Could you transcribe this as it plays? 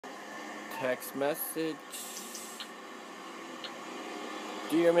Text message.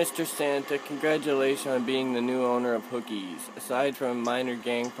 Dear Mr. Santa, congratulations on being the new owner of Hookies. Aside from a minor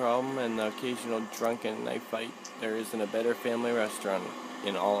gang problem and the occasional drunken knife fight, there isn't a better family restaurant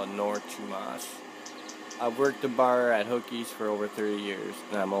in all of North Chumash. I've worked the bar at Hookies for over 30 years,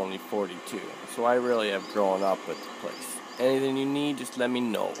 and I'm only 42, so I really have grown up with the place. Anything you need, just let me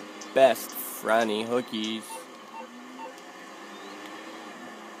know. Best, Franny Hookies.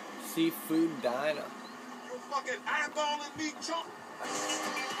 Seafood Diner. You fucking eyeballing me, chump! You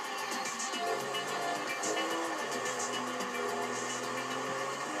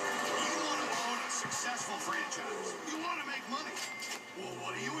want to own a successful franchise. You want to make money. Well,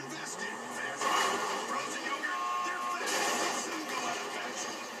 what do you invest in? Fast food, frozen yogurt, they're fast. They soon go out of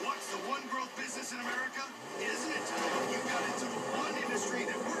fashion. What's the one growth business in America? Isn't it time you got into the one industry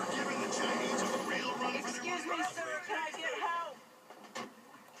that we're giving the Chinese a real run for their money? Excuse me, sir. Can I get help?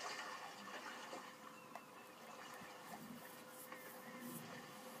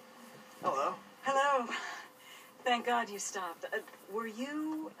 Hello. Hello. Thank God you stopped. Were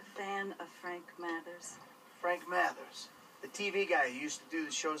you a fan of Frank Mathers? Frank Mathers, the TV guy who used to do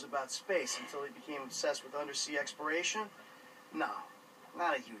the shows about space until he became obsessed with undersea exploration? No,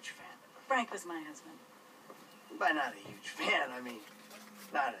 not a huge fan. Frank was my husband. By not a huge fan, I mean,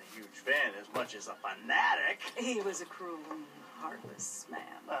 not a huge fan as much as a fanatic. He was a cruel and heartless man.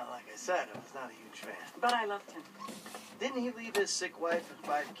 Well, like I said, I was not a huge fan. But I loved him. Didn't he leave his sick wife and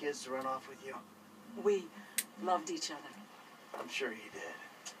 5 kids to run off with you? We loved each other. I'm sure he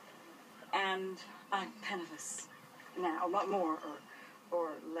did. And I'm penniless now, not more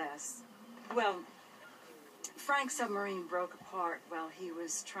or less. Well, Frank's submarine broke apart while he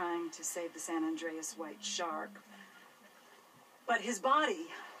was trying to save the San Andreas white shark. But his body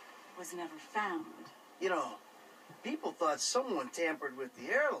was never found. You know, people thought someone tampered with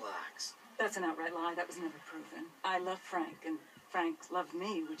the airlocks. That's an outright lie. That was never proven. I love Frank, and Frank loved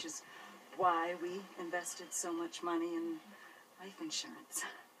me, which is why we invested so much money in life insurance.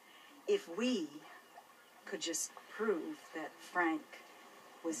 If we could just prove that Frank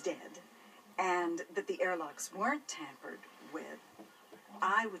was dead and that the airlocks weren't tampered with,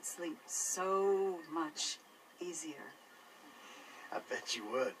 I would sleep so much easier. I bet you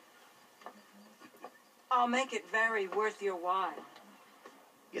would. I'll make it very worth your while.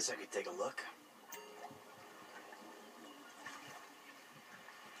 Guess I could take a look.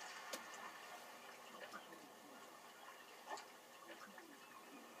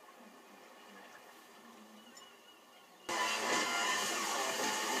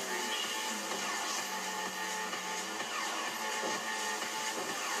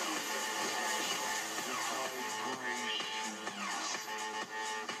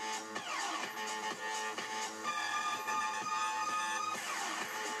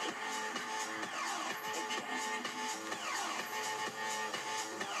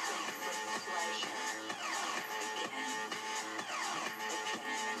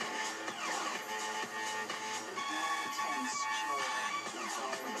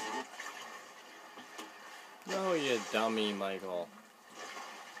 No, you dummy, Michael.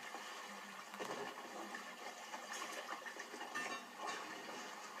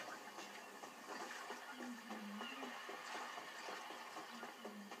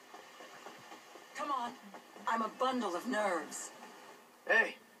 Come on. I'm a bundle of nerves.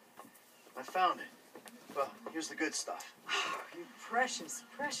 Hey, I found it. Well, here's the good stuff. You precious,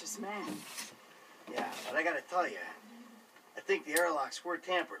 precious man. Yeah, but I gotta tell you, I think the airlocks were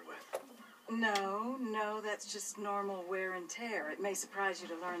tampered with. No, that's just normal wear and tear. It may surprise you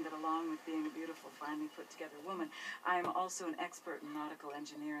to learn that along with being a beautiful, finely put together woman, I am also an expert in nautical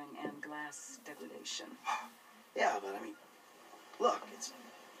engineering and glass degradation. Yeah, but I mean, look, it's...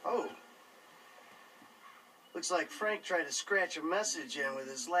 Oh. Looks like Frank tried to scratch a message in with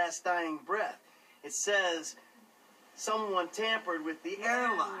his last dying breath. It says, someone tampered with the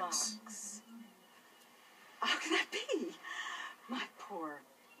airlocks. How can that be? My poor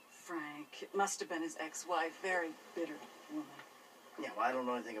Frank. It must have been his ex-wife. Very bitter woman. Yeah, well, I don't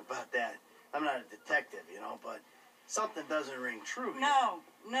know anything about that. I'm not a detective, you know, but something doesn't ring true. No,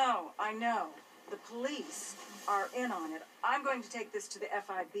 I know. The police are in on it. I'm going to take this to the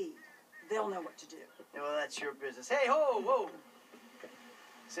FIB. They'll know what to do. Yeah, well, that's your business. Hey, whoa!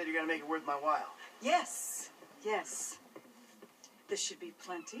 Said you're gonna make it worth my while. Yes. This should be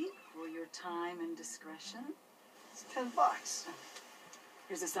plenty for your time and discretion. It's $10.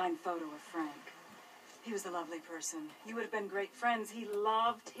 Here's a signed photo of Frank. He was a lovely person. You would have been great friends. He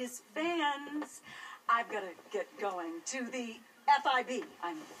loved his fans. I've got to get going to the FIB. You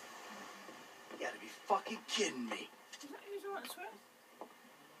gotta be fucking kidding me. Is that who's on that sweat?